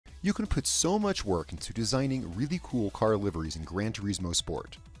You can put so much work into designing really cool car liveries in Gran Turismo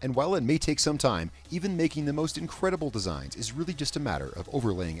Sport. And while it may take some time, even making the most incredible designs is really just a matter of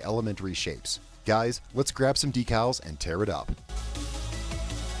overlaying elementary shapes. Guys, let's grab some decals and tear it up.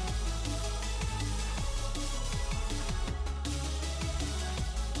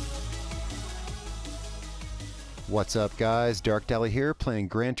 What's up, guys? Darkdally here, playing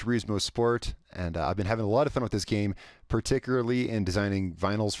Gran Turismo Sport, and I've been having a lot of fun with this game, particularly in designing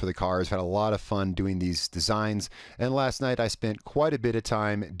vinyls for the cars. I've had a lot of fun doing these designs, and last night I spent quite a bit of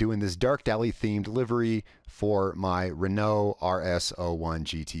time doing this Darkdally themed livery for my Renault RS01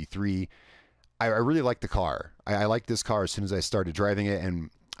 GT3. I really like the car. I liked this car as soon as I started driving it, and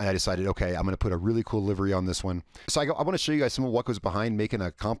I decided, okay, I'm going to put a really cool livery on this one. So I want to show you guys some of what goes behind making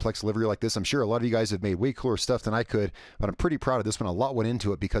a complex livery like this. I'm sure a lot of you guys have made way cooler stuff than I could, but I'm pretty proud of this one. A lot went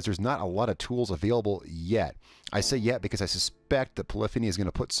into it because there's not a lot of tools available yet. I say yet because I suspect that Polyphony is going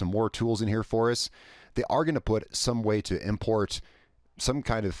to put some more tools in here for us. They are going to put some way to import some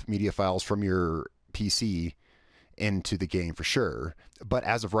kind of media files from your PC into the game for sure, but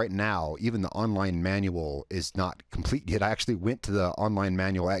as of right now, even the online manual is not complete yet. I actually went to the online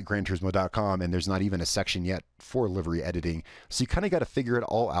manual at granturismo.com, and there's not even a section yet for livery editing, so you kind of got to figure it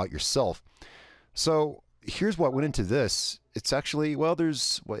all out yourself. So here's what went into this. It's actually, well,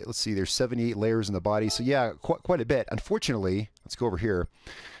 there's, let's see, there's 78 layers in the body, so yeah, quite a bit. Unfortunately, let's go over here.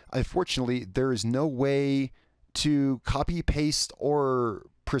 Unfortunately, there is no way to copy, paste, or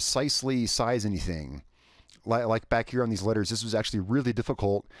precisely size anything. Like back here on these letters, this was actually really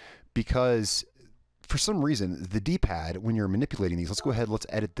difficult because for some reason the D-pad, when you're manipulating these, let's go ahead, let's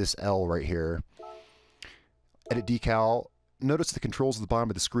edit this L right here, edit decal. Notice the controls at the bottom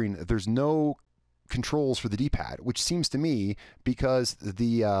of the screen. There's no controls for the D-pad, which seems to me, because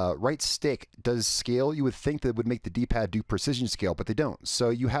the right stick does scale, you would think that it would make the D-pad do precision scale, but they don't. So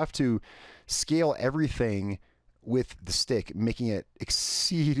you have to scale everything with the stick, making it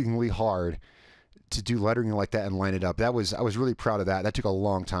exceedingly hard to do lettering like that and line it up. I was really proud of that. That took a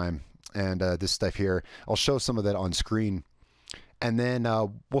long time. And this stuff here, I'll show some of that on screen. And then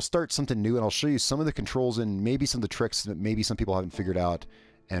we'll start something new, and I'll show you some of the controls and maybe some of the tricks that maybe some people haven't figured out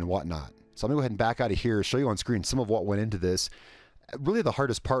and whatnot. So I'm gonna go ahead and back out of here, show you on screen some of what went into this. Really the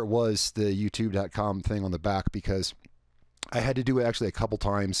hardest part was the youtube.com thing on the back, because I had to do it actually a couple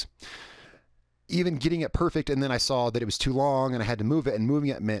times, even getting it perfect, and then I saw that it was too long and I had to move it, and moving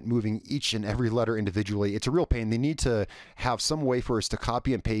it meant moving each and every letter individually. It's a real pain. They need to have some way for us to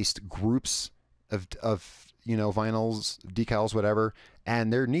copy and paste groups of you know, vinyls, decals, whatever,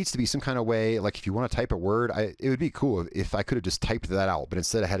 and there needs to be some kind of way, like if you want to type a word, it would be cool if I could have just typed that out, but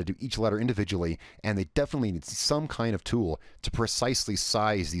instead I had to do each letter individually, and they definitely need some kind of tool to precisely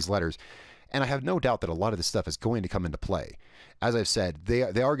size these letters. And I have no doubt that a lot of this stuff is going to come into play. As I've said, they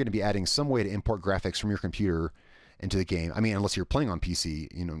are going to be adding some way to import graphics from your computer into the game. I mean, unless you're playing on PC,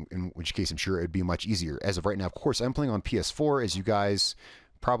 you know, in which case I'm sure it'd be much easier. As of right now, of course, I'm playing on PS4, as you guys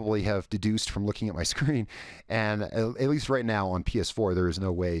probably have deduced from looking at my screen. And at least right now on PS4, there is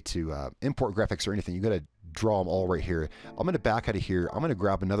no way to import graphics or anything. You got to draw them all right here. I'm going to back out of here. I'm going to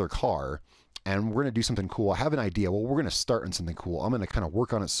grab another car, and we're going to do something cool. I have an idea. Well, we're going to start on something cool. I'm going to kind of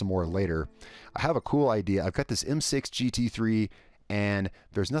work on it some more later. I have a cool idea. I've got this M6 GT3, and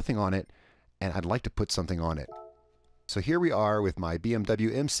there's nothing on it, and I'd like to put something on it. So here we are with my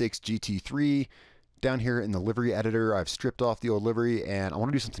BMW M6 GT3. Down here in the livery editor, I've stripped off the old livery, and I want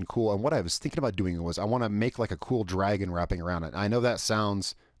to do something cool. And what I was thinking about doing was I want to make like a cool dragon wrapping around it. I know that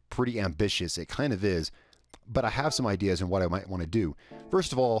sounds pretty ambitious. It kind of is. But I have some ideas on what I might want to do.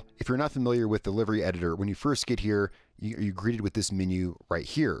 First of all, if you're not familiar with the livery editor, when you first get here, you're greeted with this menu right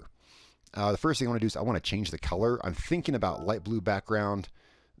here. The first thing I want to do is I want to change the color. I'm thinking about light blue background.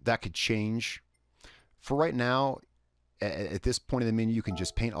 That could change. For right now, at this point in the menu, you can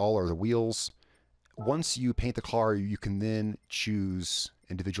just paint all of the wheels. Once you paint the car, you can then choose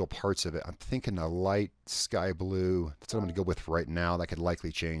individual parts of it. I'm thinking a light sky blue. That's what I'm going to go with for right now. That could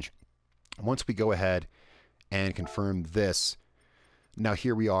likely change. Once we go ahead and confirm this, now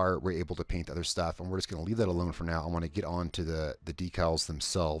here we are, we're able to paint other stuff, and we're just going to leave that alone for now. I want to get on to the decals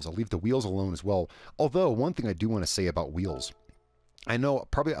themselves. I'll leave the wheels alone as well. Although, one thing I do want to say about wheels, I know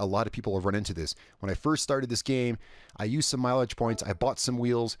probably a lot of people have run into this. When I first started this game, I used some mileage points, I bought some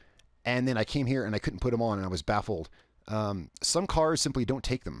wheels, and then I came here and I couldn't put them on, and I was baffled. Some cars simply don't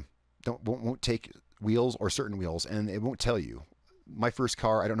take them, won't take wheels or certain wheels, and it won't tell you. My first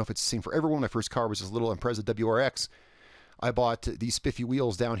car, I don't know if it's the same for everyone, my first car was this little Impreza WRX. I bought these spiffy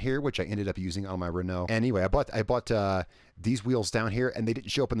wheels down here, which I ended up using on my Renault. Anyway, I bought these wheels down here, and they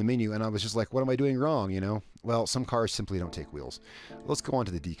didn't show up in the menu, and I was just like, what am I doing wrong, you know? Well, some cars simply don't take wheels. Let's go on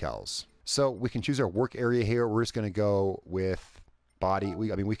to the decals. So we can choose our work area here. We're just going to go with body.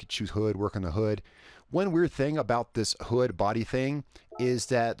 I mean, we could choose hood, work on the hood. One weird thing about this hood body thing is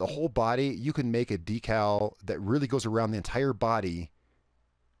that the whole body, you can make a decal that really goes around the entire body.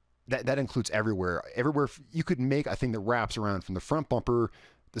 That includes everywhere. Everywhere you could make a thing that wraps around from the front bumper,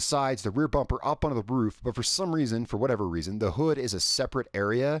 the sides, the rear bumper, up onto the roof. But for some reason, for whatever reason, the hood is a separate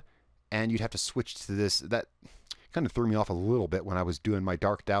area, and you'd have to switch to this. That kind of threw me off a little bit when I was doing my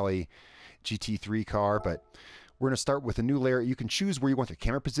Darkdally GT3 car. But we're going to start with a new layer. You can choose where you want the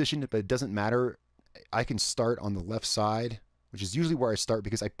camera position, but it doesn't matter. I can start on the left side, which is usually where I start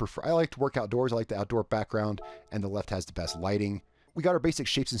because I like to work outdoors. I like the outdoor background, and the left has the best lighting. We got our basic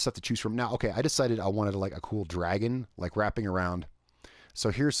shapes and stuff to choose from. Now, okay, I decided I wanted like a cool dragon, like wrapping around. So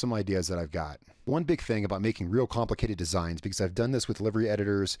here's some ideas that I've got. One big thing about making real complicated designs, because I've done this with livery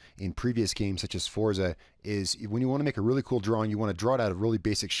editors in previous games such as Forza, is when you want to make a really cool drawing, you want to draw it out of really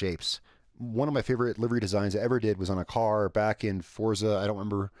basic shapes. One of my favorite livery designs I ever did was on a car back in Forza. I don't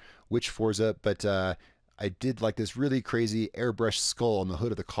remember which Forza, but I did like this really crazy airbrush skull on the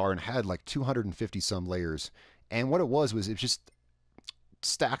hood of the car and had like 250 some layers. And what it was just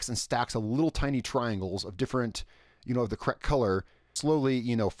stacks and stacks of little tiny triangles of different, of the correct color,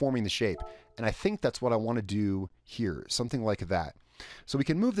 slowly, forming the shape. And I think that's what I want to do here, something like that. So we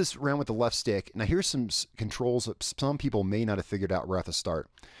can move this around with the left stick. Now here's some controls that some people may not have figured out right at the start.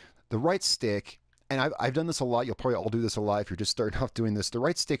 The right stick, and I've done this a lot, you'll probably all do this a lot if you're just starting off doing this. The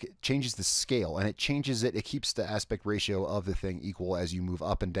right stick changes the scale, and it keeps the aspect ratio of the thing equal as you move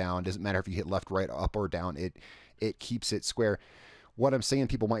up and down. It doesn't matter if you hit left, right, up, or down, it keeps it square. What I'm saying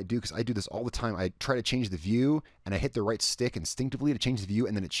people might do, because I do this all the time, I try to change the view, and I hit the right stick instinctively to change the view,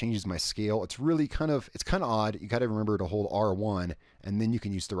 and then it changes my scale. It's really kind of odd. You got to remember to hold R1, and then you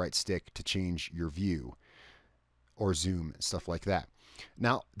can use the right stick to change your view or zoom and stuff like that.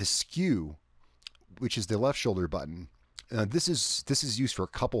 Now, the skew, which is the left shoulder button, this is used for a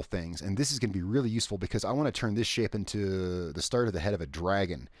couple things, and this is going to be really useful because I want to turn this shape into the start of the head of a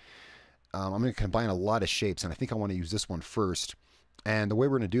dragon. I'm going to combine a lot of shapes, and I think I want to use this one first. And the way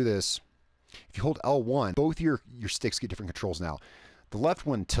we're going to do this, if you hold L1, both your sticks get different controls now. The left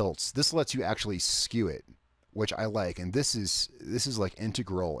one tilts. This lets you actually skew it, which I like. And this is like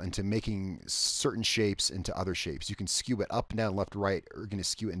integral into making certain shapes into other shapes. You can skew it up and down, left, right, or you're going to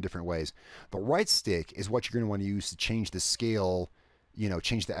skew it in different ways. The right stick is what you're going to want to use to change the scale,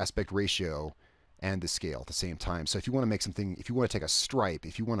 change the aspect ratio and the scale at the same time. So if you want to make something, if you want to take a stripe,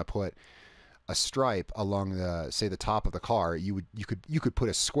 if you want to put a stripe along the top of the car, you could put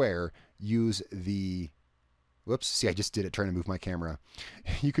a square, use the, whoops, see, I just did it trying to move my camera.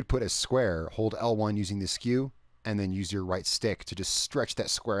 You could put a square, hold L1 using the skew, and then use your right stick to just stretch that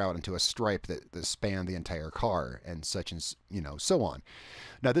square out into a stripe that span the entire car, and such, and so on.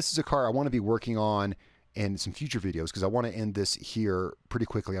 Now this is a car I want to be working on in some future videos because I want to end this here pretty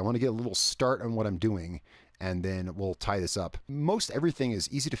quickly. I want to get a little start on what I'm doing, and then we'll tie this up. Most everything is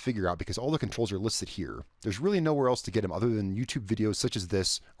easy to figure out because all the controls are listed here. There's really nowhere else to get them other than YouTube videos such as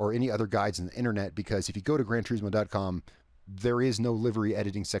this or any other guides on the internet, because if you go to GranTurismo.com, there is no livery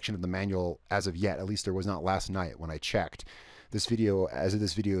editing section of the manual as of yet. At least there was not last night when I checked. This video, as of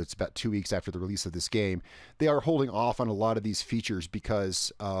this video, it's about 2 weeks after the release of this game. They are holding off on a lot of these features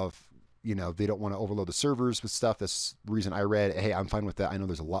because of, they don't want to overload the servers with stuff. That's the reason I read, hey, I'm fine with that. I know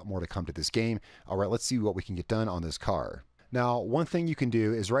there's a lot more to come to this game. All right, let's see what we can get done on this car. Now, one thing you can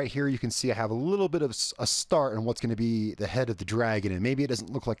do is right here, you can see I have a little bit of a start on what's going to be the head of the dragon. And maybe it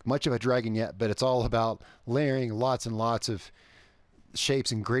doesn't look like much of a dragon yet, but it's all about layering lots and lots of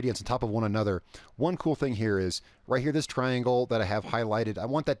shapes and gradients on top of one another. One cool thing here is right here, this triangle that I have highlighted, I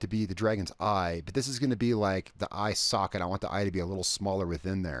want that to be the dragon's eye, but this is going to be like the eye socket. I want the eye to be a little smaller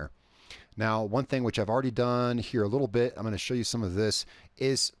within there. Now, one thing which I've already done here a little bit, I'm going to show you some of this,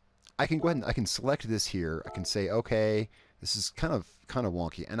 is I can go ahead and I can select this here. I can say, okay, this is kind of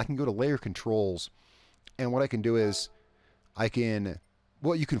wonky. And I can go to layer controls. And what I can do is I can,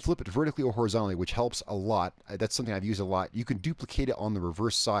 well, you can flip it vertically or horizontally, which helps a lot. That's something I've used a lot. You can duplicate it on the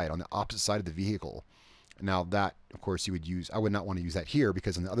reverse side, on the opposite side of the vehicle. Now that, of course, you would use, I would not want to use that here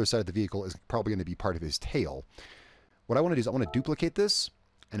because on the other side of the vehicle is probably going to be part of his tail. What I want to do is I want to duplicate this.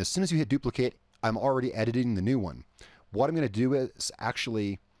 And as soon as you hit duplicate, I'm already editing the new one. What I'm going to do is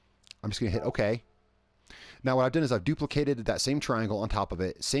actually, I'm just going to hit OK. Now what I've done is I've duplicated that same triangle on top of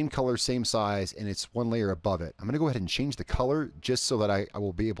it, same color, same size, and it's one layer above it. I'm going to go ahead and change the color just so that I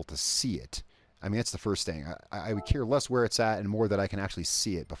will be able to see it. I mean, that's the first thing. I would care less where it's at and more that I can actually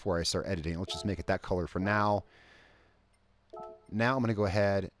see it before I start editing. Let's just make it that color for now. Now I'm going to go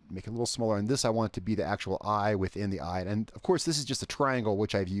ahead, make it a little smaller, and this I want it to be the actual eye within the eye. And of course, this is just a triangle,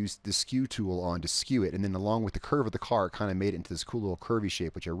 which I've used the skew tool on to skew it, and then along with the curve of the car, it kind of made it into this cool little curvy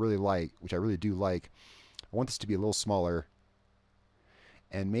shape, which I really like, which I really do like. I want this to be a little smaller,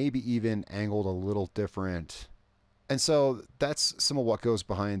 and maybe even angled a little different. And so that's some of what goes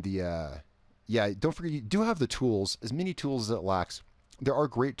behind the, yeah, don't forget, you do have the tools, as many tools as it lacks. There are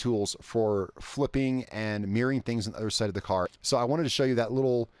great tools for flipping and mirroring things on the other side of the car. So I wanted to show you that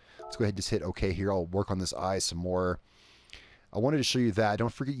little, let's go ahead and just hit OK here. I'll work on this eye some more. I wanted to show you that.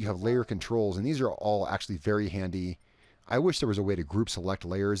 Don't forget you have layer controls, and these are all actually very handy. I wish there was a way to group select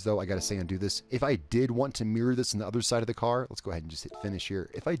layers, though. I got to say and do this. If I did want to mirror this on the other side of the car, let's go ahead and just hit finish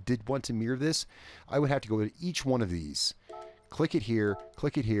here. If I did want to mirror this, I would have to go to each one of these. Click it here,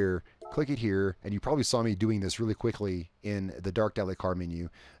 click it here, click it here, and you probably saw me doing this really quickly in the Darkdally car menu.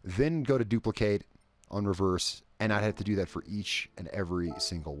 Then go to duplicate on reverse, and I'd have to do that for each and every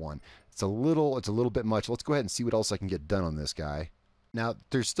single one. It's a little bit much. Let's go ahead and see what else I can get done on this guy. Now,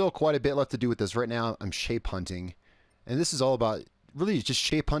 there's still quite a bit left to do with this. Right now, I'm shape hunting, and this is all about really just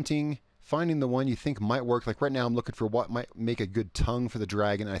shape hunting, finding the one you think might work. Like right now, I'm looking for what might make a good tongue for the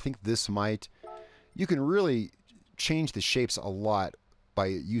dragon, and I think this might. You can really change the shapes a lot by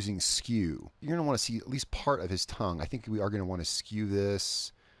using skew. You're going to want to see at least part of his tongue. I think we are going to want to skew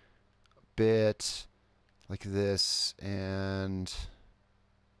this a bit like this, and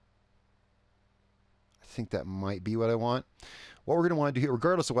I think that might be what I want. What we're going to want to do here,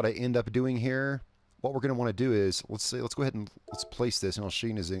 regardless of what I end up doing here, what we're going to want to do is, let's go ahead and let's place this, and I'll show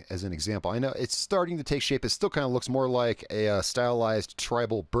you as an example. I know it's starting to take shape. It still kind of looks more like a stylized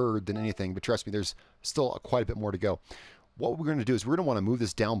tribal bird than anything, but trust me, there's still quite a bit more to go. What we're going to do is we're going to want to move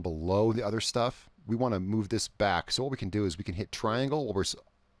this down below the other stuff. We want to move this back. So what we can do is we can hit triangle while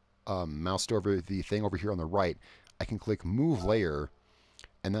we're moused over the thing over here on the right. I can click move layer,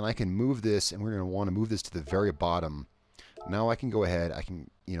 and then I can move this, and we're going to want to move this to the very bottom. Now I can go ahead, I can,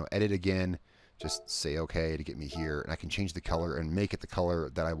 edit again, just say okay to get me here, and I can change the color and make it the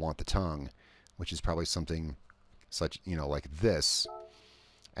color that I want the tongue, which is probably something such, like this.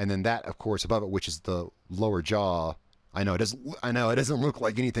 And then that, of course, above it, which is the lower jaw. I know it doesn't look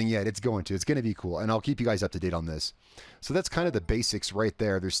like anything yet. It's going to be cool, and I'll keep you guys up to date on this. So that's kind of the basics right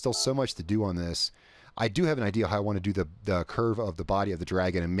there. There's still so much to do on this. I do have an idea how I want to do the curve of the body of the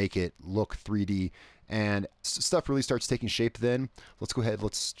dragon and make it look 3D, and stuff really starts taking shape then. Let's go ahead,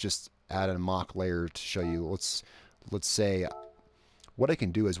 let's just add a mock layer to show you. Let's say what I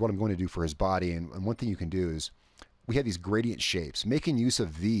can do is what I'm going to do for his body, and one thing you can do is we have these gradient shapes. Making use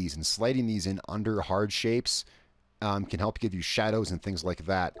of these and sliding these in under hard shapes can help give you shadows and things like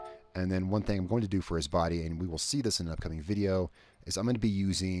that. And then one thing I'm going to do for his body, and we will see this in an upcoming video, is I'm going to be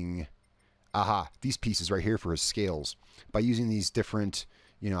using these pieces right here for his scales. By using these different,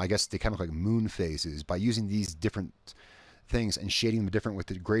 I guess they kind of look like moon phases. By using these different things and shading them different with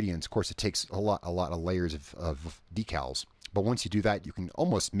the gradients, of course it takes a lot of layers of decals. But once you do that, you can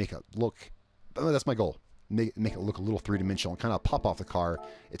almost make it look, that's my goal, make it look a little three-dimensional and kind of pop off the car.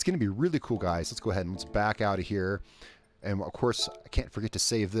 It's going to be really cool, guys. Let's go ahead and let's back out of here. And of course, I can't forget to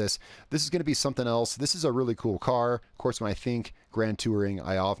save this. This is going to be something else. This is a really cool car. Of course, when I think Grand Touring,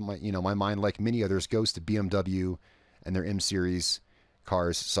 I often, my mind, like many others, goes to BMW and their M Series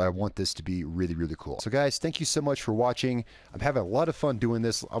cars. So I want this to be really, really cool. So guys, thank you so much for watching. I'm having a lot of fun doing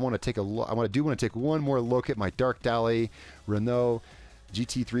this. I want to take one more look at my Darkdally Renault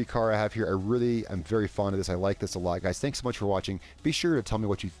GT3 car I have here. I'm very fond of this. I like this a lot, guys. Thanks so much for watching. Be sure to tell me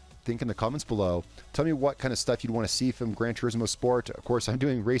what you think in the comments below. Tell me what kind of stuff you'd want to see from Gran Turismo Sport. Of course, I'm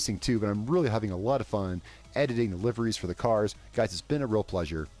doing racing too, but I'm really having a lot of fun editing the liveries for the cars. Guys, it's been a real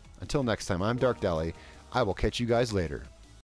pleasure. Until next time, I'm Darkdally. I will catch you guys later.